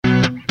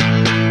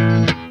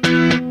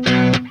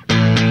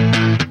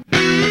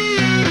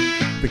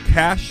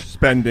cash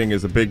spending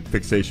is a big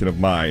fixation of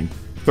mine.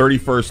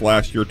 31st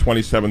last year,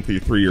 27th the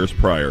 3 years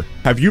prior.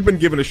 Have you been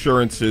given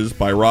assurances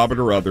by Robert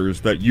or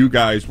others that you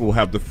guys will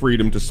have the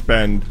freedom to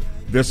spend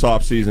this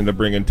offseason to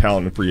bring in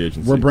talent and free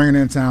agency? We're bringing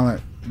in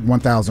talent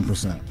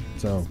 1,000%.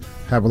 So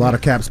have a lot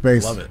of cap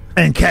space. Love it.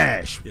 And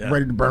cash. Yeah.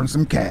 Ready to burn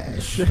some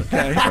cash.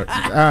 Okay. All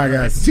right,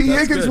 guys. T.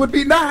 Higgins would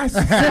be nice.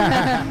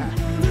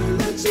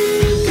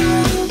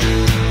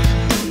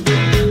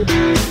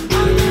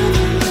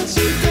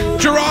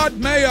 Gerard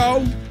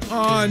Mayo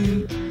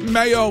on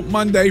Mayo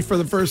Monday for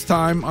the first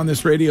time on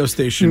this radio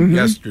station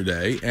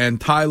yesterday.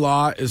 And Ty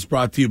Law is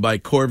brought to you by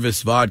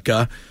Corvus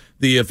Vodka,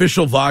 the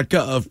official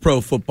vodka of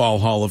Pro Football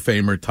Hall of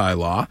Famer Ty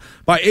Law.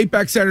 By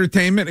Apex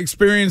Entertainment,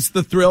 experience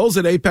the thrills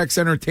at Apex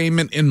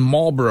Entertainment in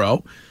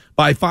Marlboro.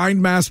 By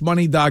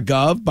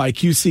findmassmoney.gov. By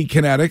QC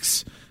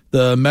Kinetics,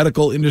 the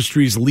medical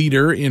industry's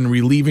leader in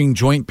relieving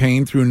joint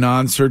pain through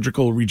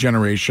non-surgical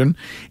regeneration.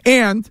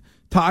 And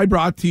Ty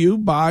brought to you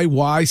by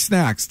Y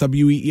Snacks,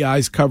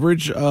 WEEI's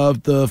coverage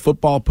of the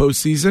football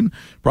postseason,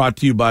 brought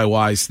to you by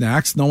Y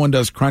Snacks. No one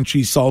does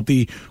crunchy,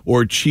 salty,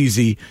 or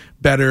cheesy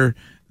better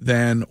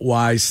than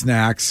Y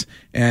Snacks.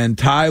 And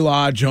Ty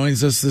Law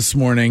joins us this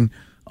morning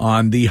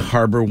on the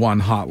Harbor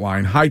One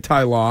hotline. Hi,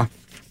 Ty Law.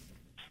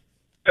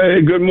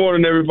 Hey, good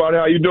morning, everybody.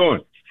 How you doing?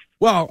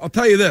 Well, I'll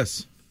tell you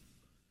this.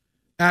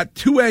 At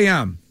 2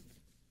 a.m.,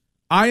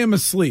 I am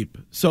asleep,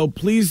 so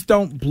please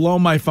don't blow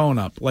my phone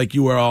up like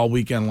you were all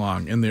weekend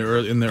long in the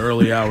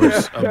early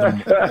hours of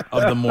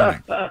the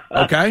morning.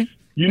 Okay?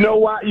 You know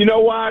why? You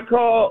know why I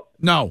called?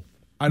 No,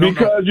 I don't know.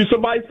 Because you're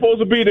somebody supposed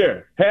to be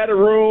there. Had a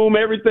room,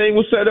 everything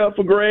was set up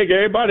for Greg.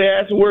 Everybody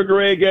asked where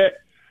Greg at.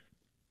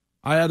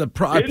 I had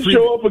Didn't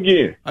show up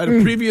again. I had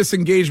a previous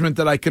engagement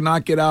that I could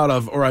not get out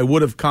of, or I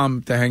would have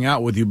come to hang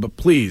out with you. But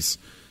please,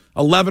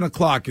 11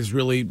 o'clock is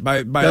really by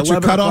 11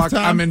 o'clock.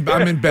 I'm in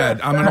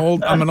bed. I'm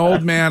an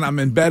old man. I'm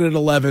in bed at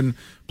 11.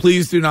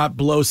 Please do not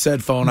blow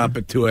said phone up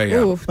at 2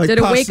 a.m. Ooh, did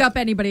it wake up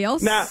anybody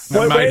else? Now,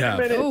 wait a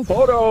minute. Oof.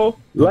 Hold on.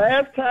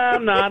 Last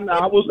time,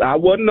 I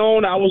wasn't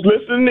on. I was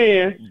listening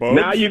in. Both?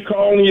 Now you're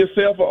calling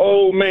yourself an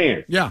old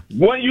man. Yeah.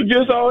 When you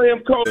just saw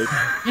him call.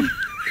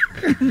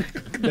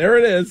 There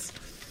it is.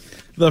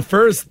 The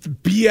first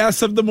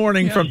BS of the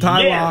morning from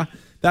Ty Law.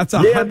 That's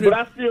 100. But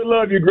I still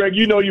love you, Greg.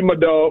 You know you're my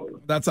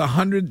dog. That's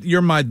 100.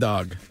 You're my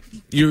dog.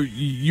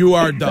 You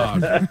are a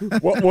dog.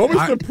 What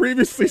was the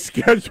previously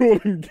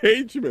scheduled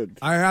engagement?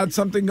 I had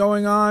something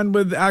going on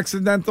with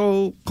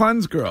Accidental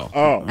Cleanse Girl.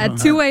 Oh. At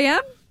 2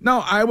 a.m.?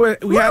 No,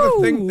 we had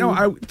a thing.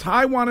 No,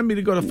 Ty wanted me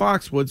to go to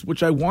Foxwoods,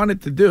 which I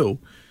wanted to do,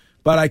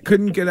 but I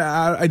couldn't get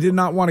out. I did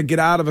not want to get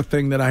out of a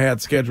thing that I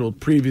had scheduled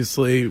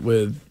previously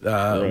with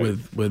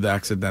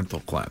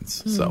Accidental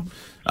Cleanse. So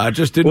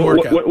just didn't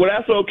work out. Well,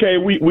 that's okay.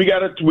 We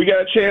got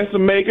a chance to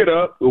make it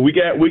up. We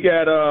got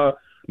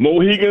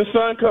Mohegan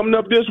Sun coming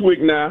up this week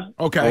now.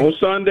 Okay. On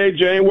Sunday,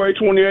 January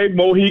 28th,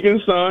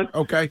 Mohegan Sun.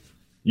 Okay.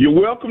 You're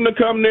welcome to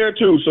come there,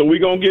 too. So we're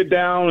going to get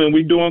down, and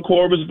we're doing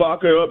Corvus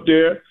Vodka up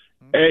there.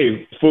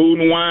 Hey, food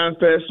and wine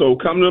fest. So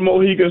come to the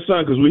Mohegan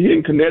Sun because we're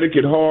hitting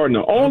Connecticut hard.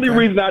 And the only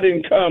reason I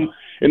didn't come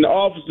in the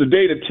office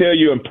today to tell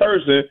you in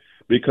person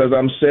because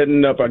I'm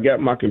setting up. I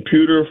got my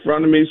computer in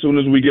front of me as soon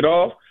as we get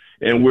off.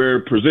 And we're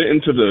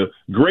presenting to the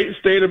great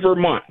state of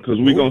Vermont because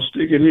we're going to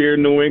stick it here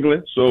in New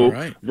England. So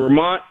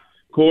Vermont,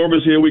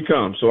 Corvus, here we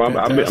come. So I'm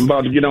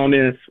about to get on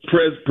there and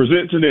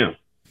present to them.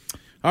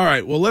 All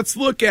right. Well, let's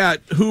look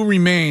at who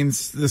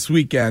remains this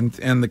weekend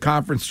and the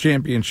conference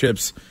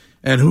championships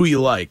and who you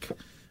like.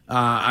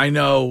 I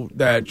know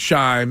that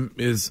Scheim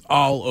is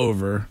all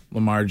over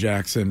Lamar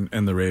Jackson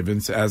and the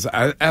Ravens, as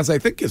I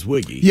think is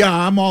Wiggy. Yeah,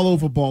 I'm all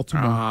over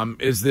Baltimore.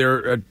 Is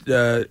there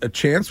a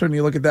chance when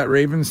you look at that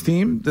Ravens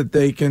team that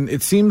they can?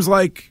 It seems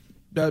like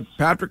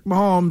Patrick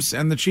Mahomes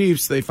and the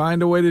Chiefs, they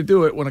find a way to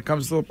do it when it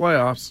comes to the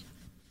playoffs.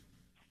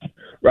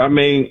 I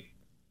mean,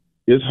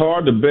 it's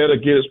hard to bet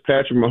against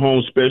Patrick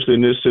Mahomes, especially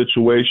in this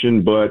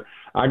situation, but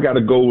I got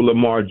to go with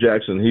Lamar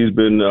Jackson. He's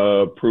been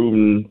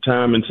proven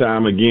time and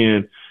time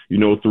again,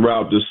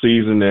 throughout the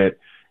season that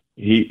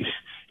he's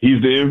the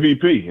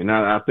MVP, and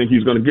I think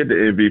he's going to get the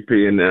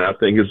MVP, and I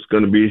think it's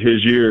going to be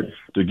his year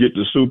to get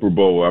the Super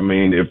Bowl. I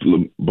mean, if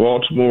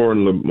Baltimore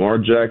and Lamar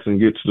Jackson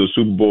get to the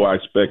Super Bowl, I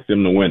expect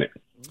them to win it.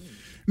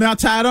 Now,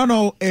 Ty, I don't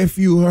know if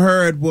you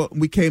heard what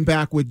we came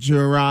back with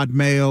Gerard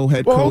Mayo,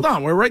 head coach. Hold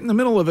on. We're right in the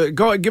middle of it.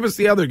 Go give us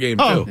the other game,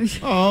 too.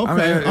 Oh,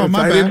 okay. I mean,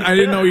 my bad. I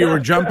didn't know you were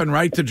jumping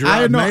right to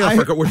Gerard Mayo.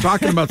 We're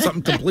talking about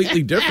something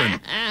completely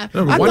different.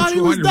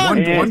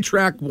 One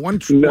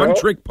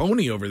trick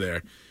pony over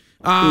there.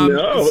 And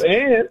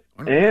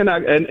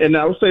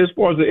I would say as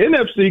far as the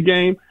NFC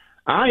game,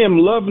 I am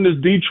loving this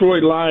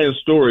Detroit Lions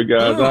story,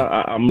 guys.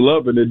 I'm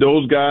loving it.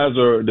 Those guys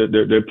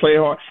they play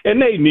hard,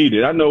 and they need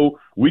it. I know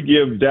we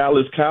give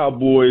Dallas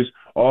Cowboys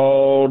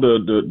all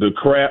the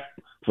crap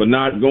for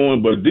not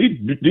going, but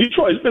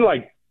Detroit,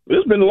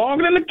 it's been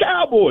longer than the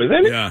Cowboys,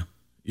 isn't it?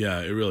 Yeah,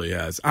 it really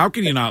has. How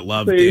can you not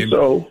love Dan?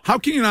 So. How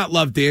can you not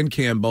love Dan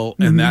Campbell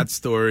and that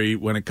story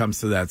when it comes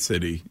to that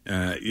city?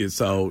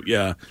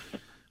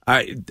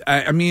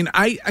 I mean,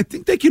 I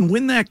think they can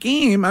win that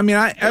game. I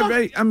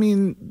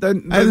mean,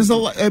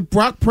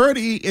 Brock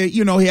Purdy,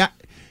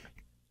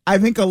 I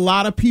think a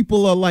lot of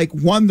people are like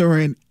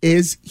wondering,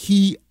 is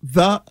he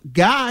the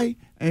guy?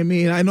 I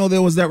mean, I know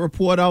there was that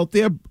report out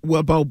there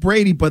about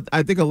Brady, but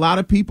I think a lot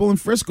of people in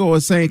Frisco are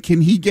saying, can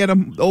he get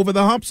him over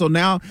the hump? So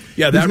now,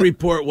 that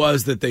report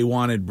was that they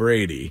wanted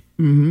Brady.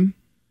 Mm-hmm.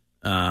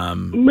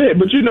 Man,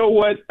 but you know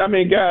what? I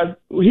mean, guys,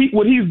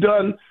 what he's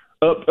done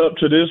up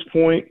to this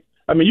point.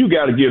 I mean, you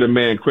got to give a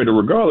man credit,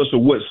 regardless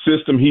of what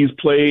system he's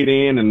played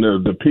in and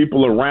the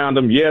people around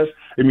him. Yes,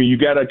 I mean you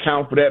got to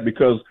account for that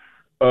because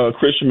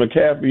Christian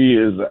McCaffrey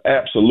is an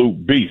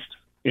absolute beast.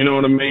 You know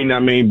what I mean? I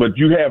mean, but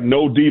you have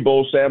no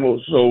Deebo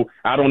Samuel, so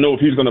I don't know if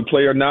he's going to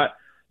play or not.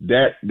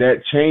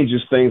 That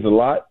changes things a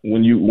lot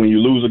when you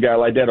lose a guy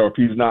like that, or if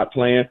he's not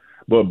playing.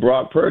 But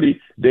Brock Purdy,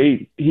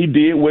 he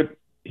did what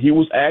he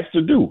was asked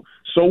to do.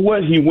 So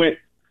what? He went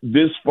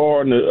this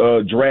far in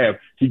the draft.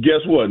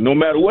 Guess what? No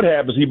matter what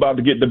happens, he about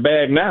to get the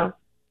bag now.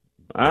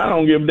 I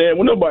don't give a damn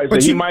what nobody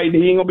says. He ain't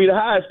gonna be the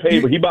highest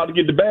paid, but he about to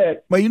get the bag.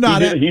 But he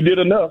did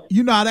enough.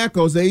 You know how that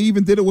goes. They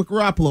even did it with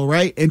Garoppolo,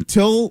 right?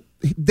 Until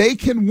they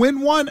can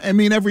win one. I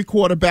mean, every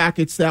quarterback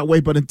it's that way,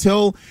 but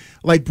until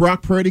like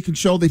Brock Purdy can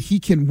show that he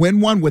can win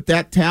one with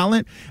that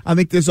talent, I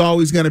think there's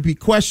always going to be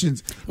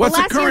questions. What's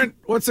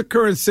the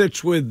current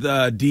sitch with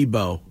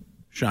Deebo?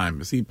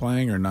 Shime, is he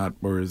playing or not,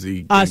 or is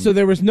he? So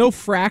there was no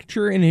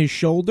fracture in his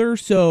shoulder,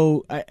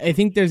 so I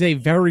think there's a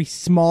very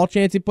small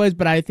chance he plays,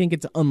 but I think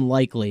it's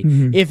unlikely.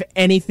 Mm-hmm. If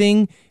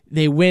anything,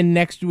 they win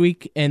next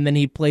week, and then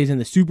he plays in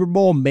the Super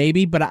Bowl,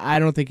 maybe, but I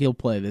don't think he'll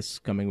play this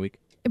coming week.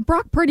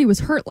 Brock Purdy was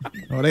hurt.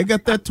 Oh, they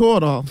got that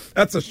tore off.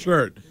 That's a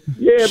shirt.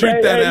 Yeah, shoot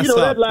man, that ass up.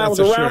 That line was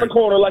around the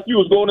corner like you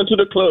was going into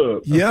the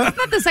club. Yeah. Isn't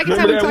that the second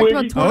time we talked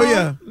about torn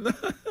off? Oh,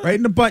 yeah. Right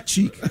in the butt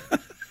cheek.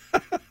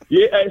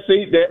 Yeah,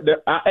 see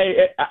that.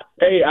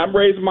 I'm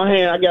raising my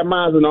hand. I got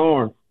mine in the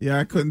arm. Yeah,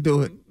 I couldn't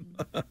do it.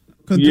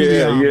 Couldn't do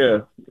the arm. Yeah.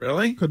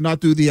 Really? Could not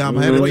do the arm.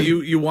 Well,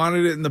 you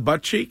wanted it in the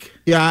butt cheek?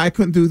 Yeah, I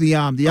couldn't do the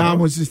arm. The arm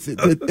was just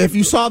if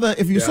you saw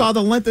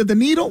the length of the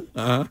needle,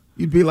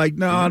 you'd be like,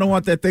 no, I don't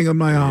want that thing on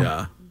my arm.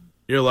 Yeah.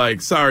 You're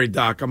like, sorry,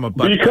 Doc, I'm a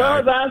butt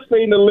Because guy. I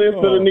seen the length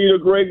of the needle,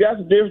 Greg. That's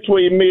the difference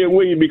between me and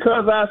William.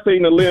 Because I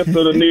seen the length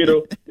of the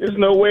needle, there's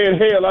no way in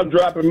hell I'm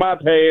dropping my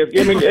pads.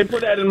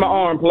 Put that in my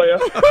arm, player.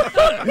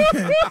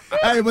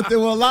 Hey, but there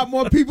were a lot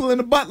more people in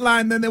the butt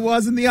line than there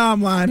was in the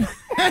arm line.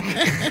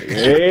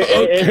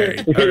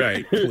 Okay, all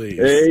right, please.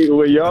 Hey,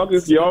 well, y'all can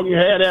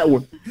have that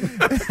one.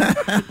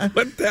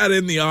 Put that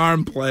in the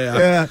arm, player.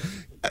 Yeah.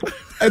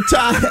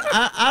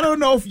 I don't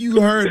know if you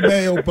heard,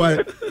 Mayo,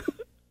 but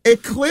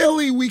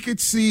clearly we could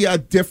see a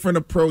different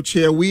approach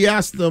here. We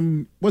asked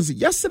them, was it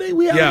yesterday?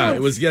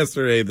 It was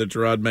yesterday that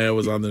Gerard Mayo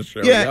was on this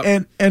show. Yeah,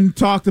 yep. and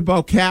talked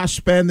about cash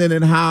spending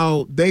and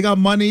how they got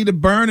money to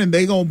burn and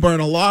they gonna burn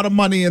a lot of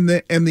money in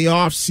the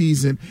off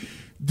season.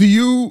 Do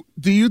you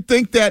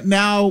think that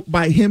now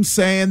by him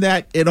saying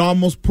that it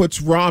almost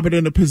puts Robert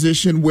in a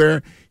position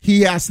where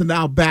he has to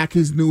now back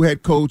his new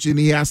head coach and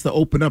he has to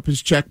open up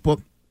his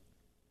checkbook?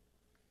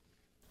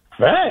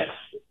 Facts.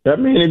 I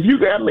mean,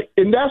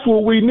 and that's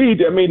what we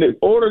need. I mean, in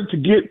order to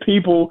get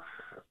people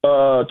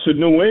to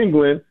New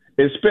England,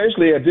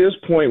 especially at this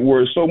point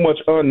where it's so much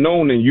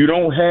unknown, and you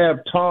don't have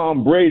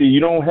Tom Brady,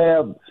 you don't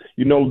have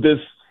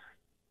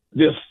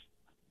this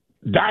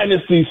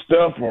dynasty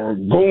stuff or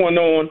going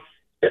on.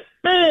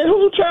 Man,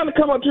 who's trying to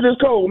come up to this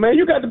cold, man?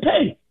 You got to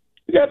pay.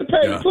 You got to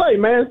pay to play,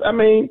 man. I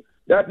mean,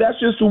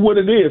 that's just what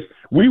it is.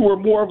 We were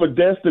more of a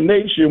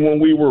destination when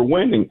we were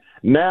winning.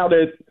 Now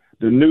that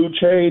the new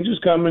change is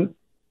coming,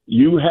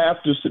 you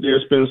have to sit there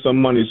and spend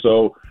some money.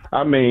 So,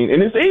 I mean,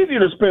 and it's easier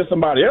to spend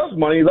somebody else's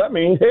money. I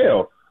mean,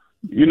 hell,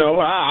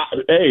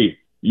 hey,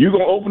 you going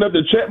to open up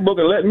the checkbook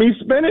and let me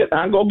spend it?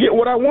 I'm going to get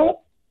what I want?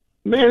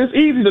 Man, it's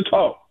easy to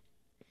talk.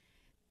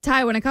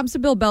 Ty, when it comes to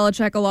Bill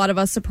Belichick, a lot of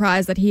us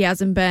surprised that he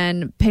hasn't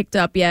been picked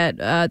up yet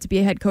to be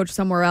a head coach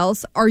somewhere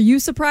else. Are you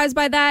surprised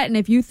by that? And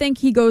if you think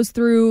he goes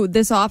through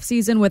this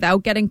offseason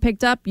without getting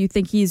picked up, you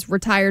think he's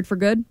retired for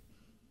good?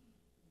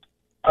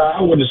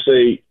 I would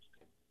say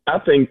I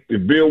think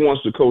if Bill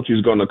wants to coach,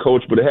 he's going to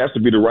coach, but it has to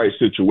be the right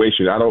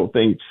situation. I don't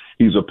think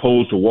he's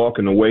opposed to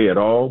walking away at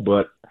all,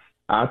 but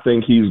I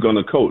think he's going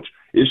to coach.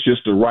 It's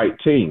just the right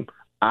team.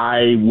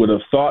 I would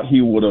have thought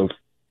he would have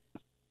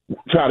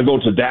tried to go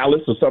to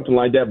Dallas or something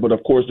like that, but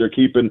of course they're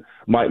keeping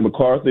Mike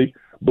McCarthy.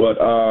 But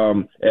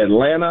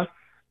Atlanta,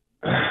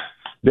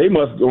 they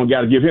must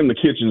got to give him the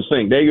kitchen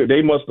sink.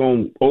 They must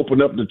go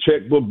open up the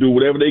checkbook, do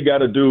whatever they got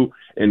to do,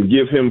 and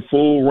give him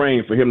full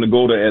reign for him to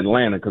go to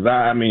Atlanta. Because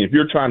I mean, if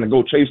you're trying to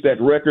go chase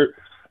that record,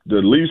 the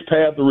least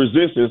path of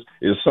resistance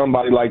is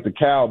somebody like the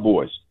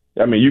Cowboys.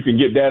 I mean, you can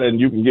get that, and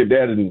you can get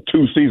that in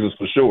 2 seasons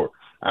for sure.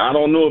 I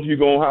don't know if you're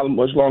going how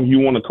much longer you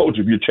want to coach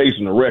if you're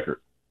chasing a record,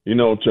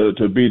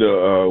 to be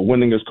the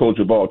winningest coach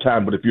of all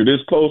time. But if you're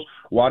this close,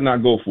 why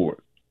not go for it?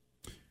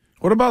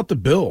 What about the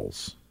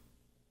Bills?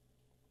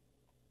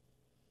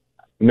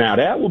 Now,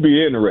 that would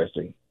be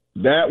interesting.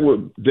 That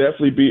would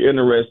definitely be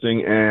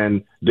interesting,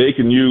 and they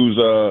can use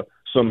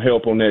some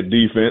help on that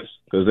defense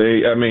because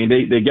they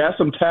got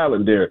some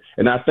talent there.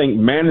 And I think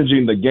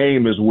managing the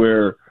game is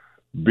where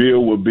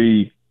Bill would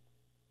be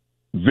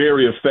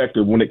very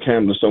effective when it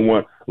came to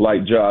someone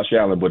like Josh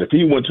Allen. But if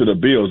he went to the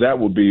Bills, that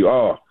would be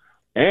 2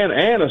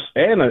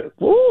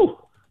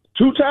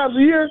 times a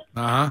year.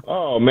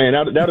 Oh man,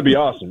 that'd be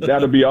awesome.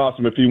 That'd be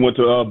awesome if he went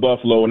to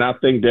Buffalo. And I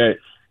think that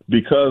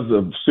because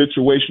of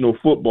situational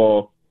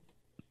football,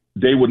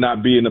 they would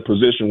not be in a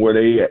position where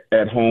they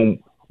at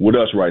home with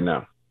us right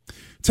now.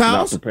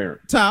 I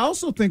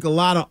also think a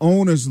lot of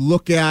owners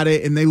look at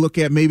it and they look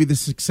at maybe the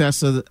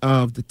success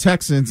of the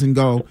Texans and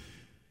go,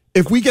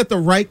 if we get the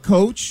right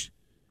coach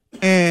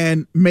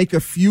and make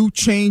a few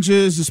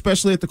changes,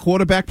 especially at the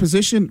quarterback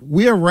position,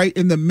 we are right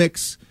in the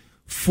mix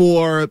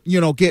for,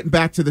 getting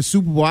back to the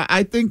Super Bowl.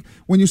 I think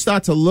when you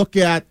start to look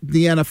at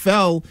the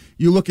NFL,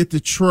 you look at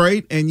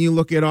Detroit and you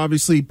look at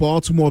obviously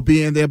Baltimore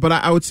being there, but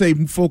I would say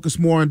focus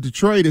more on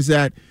Detroit is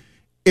that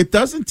it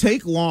doesn't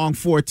take long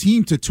for a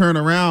team to turn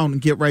around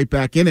and get right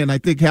back in it. And I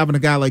think having a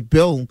guy like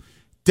Bill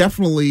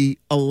definitely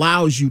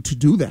allows you to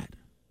do that.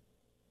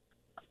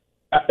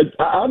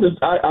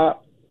 I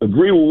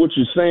agree with what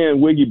you're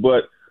saying, Wiggy,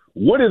 but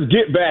what is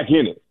get back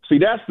in it? See,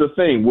 that's the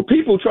thing. With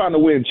people trying to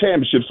win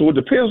championships, so it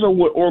depends on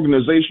what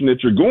organization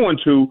that you're going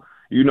to,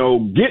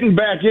 getting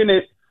back in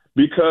it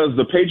because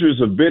the Patriots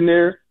have been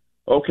there,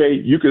 okay,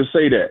 you can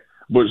say that.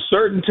 But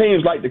certain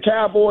teams like the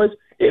Cowboys,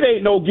 it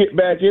ain't no get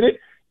back in it.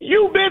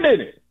 You've been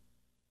in it.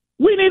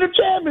 We need a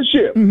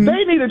championship. Mm-hmm.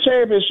 They need a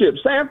championship.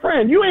 San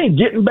Fran, you ain't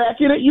getting back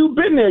in it. You've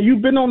been there.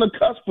 You've been on the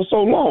cusp for so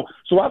long.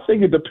 So I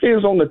think it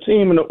depends on the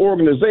team and the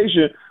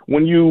organization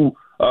when you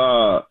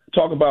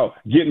talk about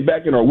getting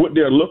back in or what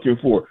they're looking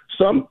for.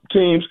 Some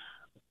teams,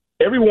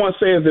 everyone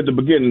says at the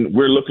beginning,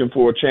 we're looking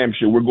for a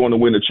championship. We're going to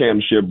win a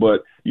championship.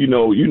 But, you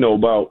know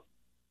about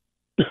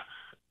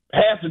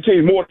half the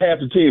teams, more than half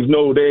the teams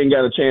know they ain't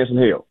got a chance in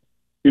hell.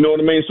 You know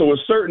what I mean? So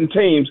it's certain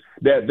teams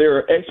that there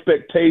are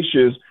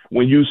expectations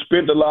when you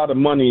spend a lot of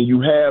money and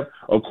you have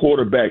a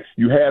quarterback,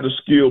 you have the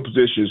skill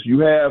positions, you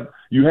have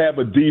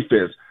a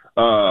defense.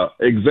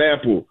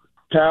 Example,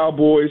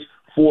 Cowboys,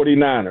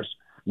 49ers.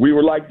 We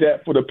were like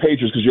that for the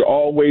Patriots because you're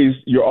always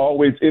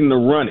in the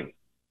running.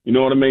 You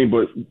know what I mean?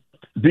 But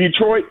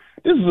Detroit,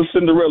 this is a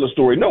Cinderella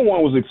story. No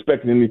one was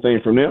expecting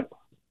anything from them.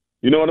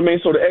 You know what I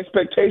mean? So the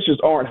expectations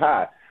aren't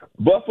high.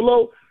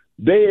 Buffalo,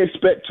 they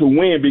expect to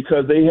win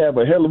because they have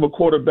a hell of a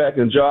quarterback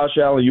in Josh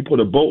Allen. You put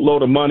a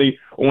boatload of money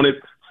on it,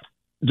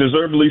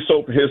 deservedly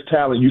so for his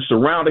talent. You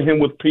surrounded him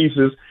with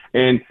pieces,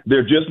 and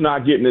they're just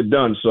not getting it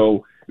done.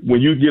 So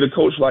when you get a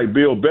coach like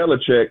Bill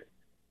Belichick,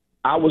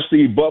 I would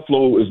see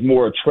Buffalo is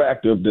more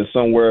attractive than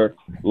somewhere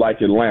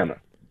like Atlanta.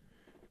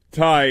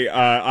 Ty,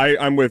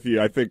 I'm with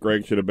you. I think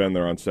Greg should have been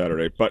there on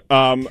Saturday. But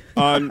on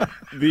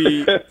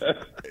the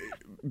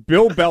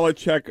Bill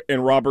Belichick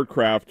and Robert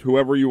Kraft,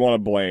 whoever you want to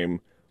blame,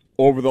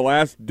 over the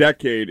last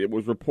decade, it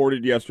was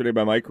reported yesterday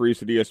by Mike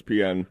Reese at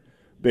ESPN,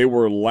 they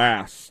were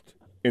last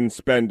in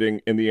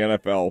spending in the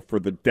NFL for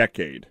the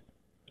decade.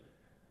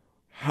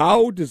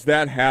 How does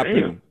that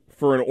happen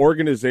for an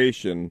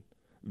organization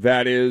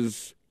that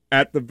is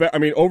at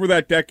the over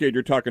that decade,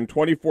 you're talking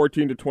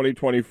 2014 to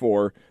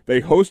 2024, they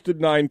hosted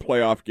 9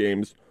 playoff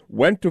games,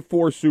 went to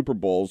 4 Super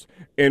Bowls,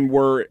 and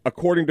were,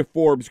 according to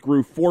Forbes,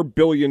 grew $4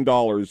 billion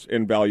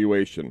in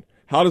valuation.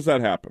 How does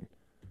that happen?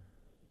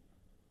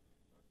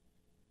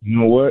 You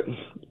know what?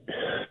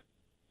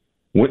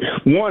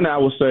 One, I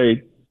would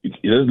say,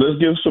 let's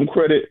give some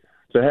credit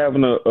to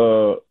having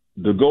the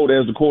GOAT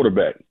as the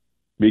quarterback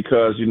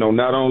because,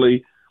 not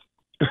only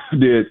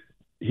did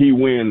he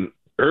win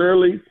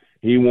early,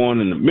 he won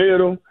in the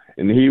middle,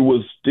 and he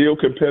was still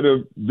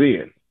competitive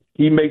then.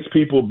 He makes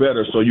people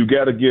better, so you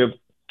got to give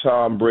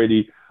Tom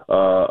Brady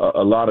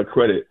a lot of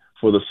credit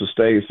for the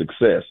sustained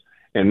success,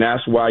 and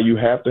that's why you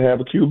have to have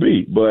a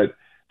QB. But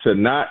to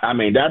not,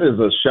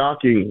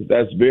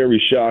 that's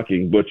very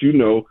shocking. But,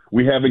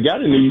 we haven't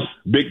gotten these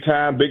big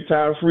time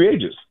free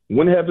agents.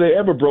 When have they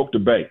ever broke the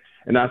bank?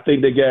 And I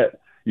think they got,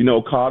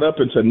 caught up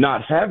into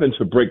not having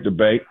to break the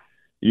bank,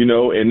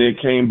 and then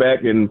came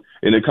back and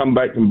they come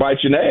back and bite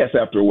you in the ass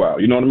after a while.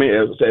 You know what I mean?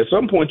 At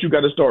some point, you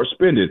got to start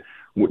spending.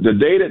 The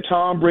day that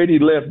Tom Brady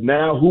left,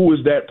 now who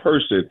is that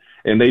person?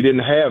 And they didn't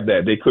have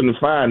that. They couldn't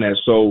find that.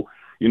 So,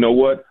 you know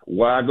what?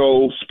 Why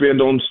go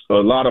spend on a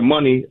lot of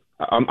money?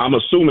 I'm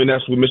assuming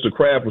that's what Mr.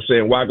 Kraft was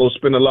saying. Why go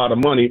spend a lot of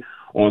money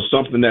on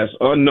something that's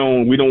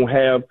unknown? We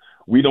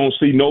don't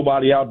see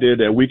nobody out there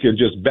that we can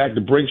just back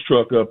the Brinks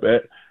truck up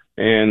at,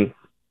 and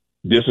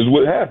this is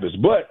what happens.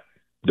 But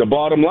the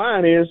bottom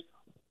line is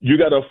you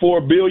got a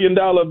 $4 billion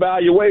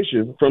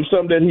valuation from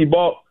something that he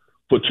bought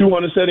for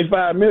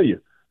 $275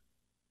 million.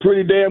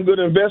 Pretty damn good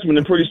investment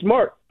and pretty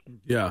smart.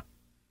 Yeah.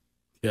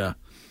 All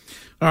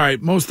right.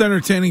 Most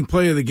entertaining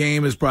play of the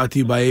game is brought to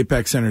you by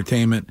Apex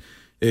Entertainment.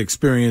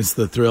 Experience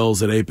the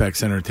thrills at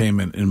Apex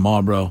Entertainment in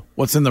Marlboro.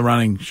 What's in the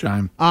running,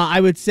 Shime?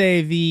 I would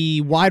say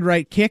the wide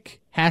right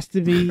kick has to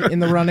be in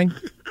the running.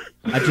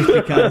 Just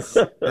because.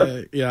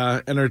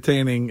 Yeah,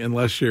 entertaining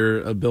unless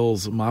you're a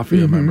Bills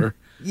Mafia member.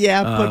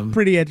 Yeah, but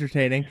pretty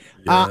entertaining.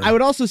 I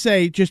would also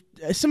say just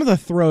some of the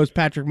throws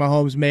Patrick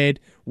Mahomes made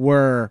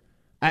were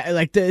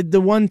like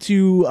the one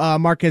to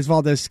Marquez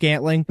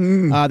Valdez-Scantling,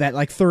 that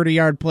like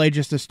 30-yard play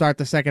just to start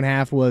the second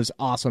half was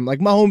awesome. Like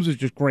Mahomes was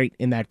just great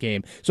in that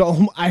game.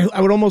 So I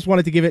would almost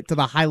wanted to give it to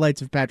the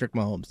highlights of Patrick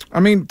Mahomes. I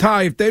mean,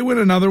 Ty, if they win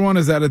another one,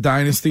 is that a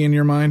dynasty in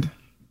your mind?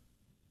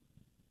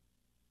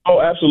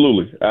 Oh,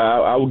 absolutely.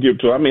 I will give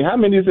it to him. I mean, how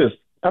many is this?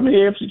 How many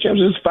AFC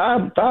championships?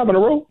 Five in a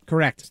row?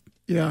 Correct.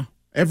 Yeah.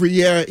 Every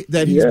year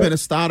that he's been a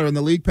starter in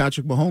the league,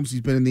 Patrick Mahomes,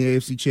 he's been in the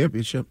AFC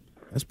Championship.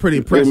 That's pretty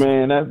impressive.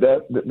 Yeah, man,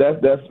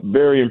 that's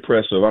very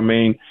impressive. I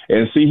mean,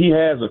 and see, he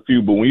has a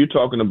few, but when you're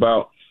talking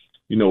about,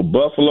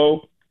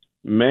 Buffalo,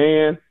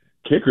 man,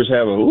 kickers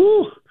have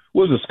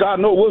was it Scott?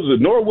 No, what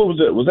was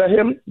it? Was that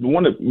him? The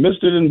one that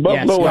missed it in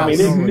Buffalo? Yes, I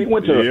mean, they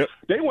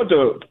went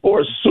to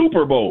 4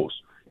 Super Bowls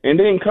and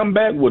then come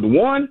back with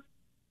one.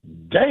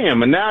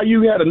 Damn, and now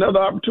you had another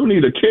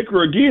opportunity to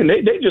kicker again.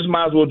 They just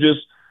might as well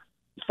just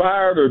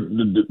fire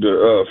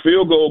the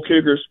field goal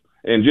kickers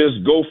and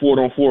just go for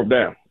it on fourth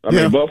down. I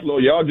mean, Buffalo,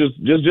 y'all just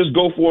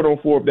go for it on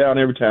fourth down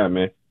every time,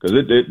 man,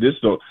 because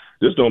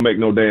this don't make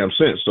no damn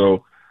sense.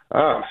 So,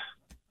 I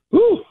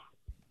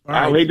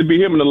hate to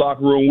be him in the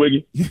locker room,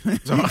 Wiggy.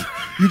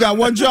 You got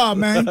one job,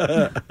 man.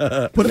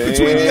 Put it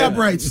between the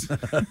uprights.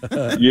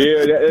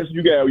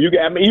 You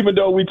got. I mean, even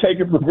though we take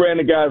it for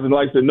granted, guys, and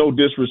like I said, no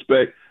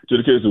disrespect to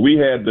the kids, we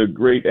had the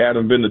great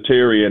Adam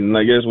Vinatieri, and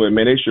I guess what,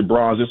 man, they should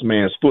bronze this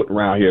man's foot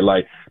around here.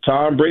 Like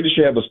Tom Brady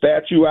should have a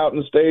statue out in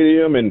the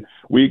stadium, and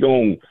we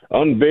gonna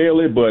unveil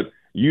it, but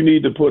you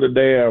need to put a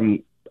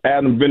damn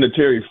Adam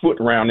Vinatieri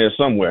foot around there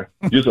somewhere,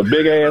 just a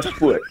big ass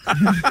foot,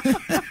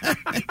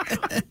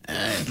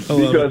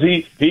 because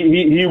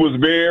he was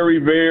very,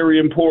 very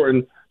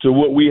important to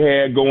what we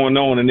had going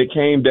on, and it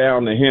came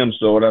down to him.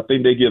 So, and I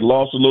think they get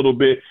lost a little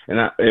bit.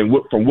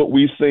 From what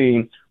we've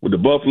seen with the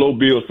Buffalo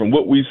Bills, from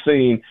what we've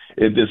seen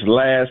in this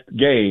last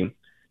game,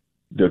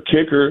 the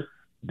kicker,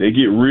 they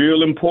get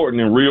real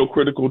important in real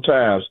critical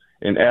times.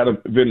 And Adam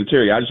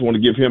Vinatieri, I just want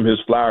to give him his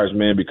flowers,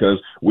 man, because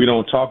we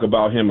don't talk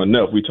about him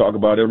enough. We talk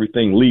about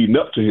everything leading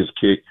up to his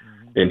kick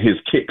and his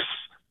kicks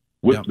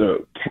with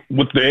the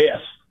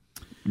S.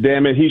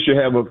 Damn it, he should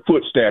have a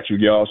foot statue,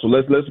 y'all. So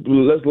let's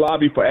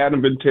lobby for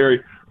Adam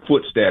Vinatieri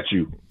foot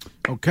statue.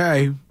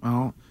 Okay,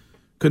 well,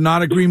 could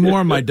not agree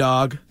more, my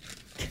dog.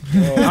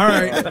 All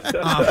right,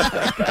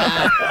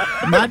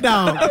 my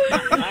dog.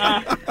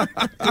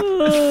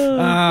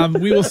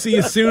 We will see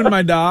you soon,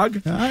 my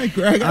dog. All right,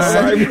 Greg. All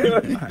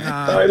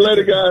right,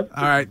 later, guys.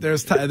 All right, there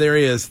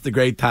he is, the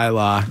great Ty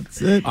Law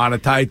on a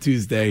Ty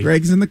Tuesday.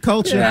 Greg's in the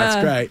culture.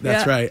 That's right.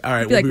 That's right. All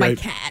right, Be like my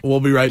cat. We'll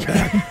be right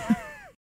back.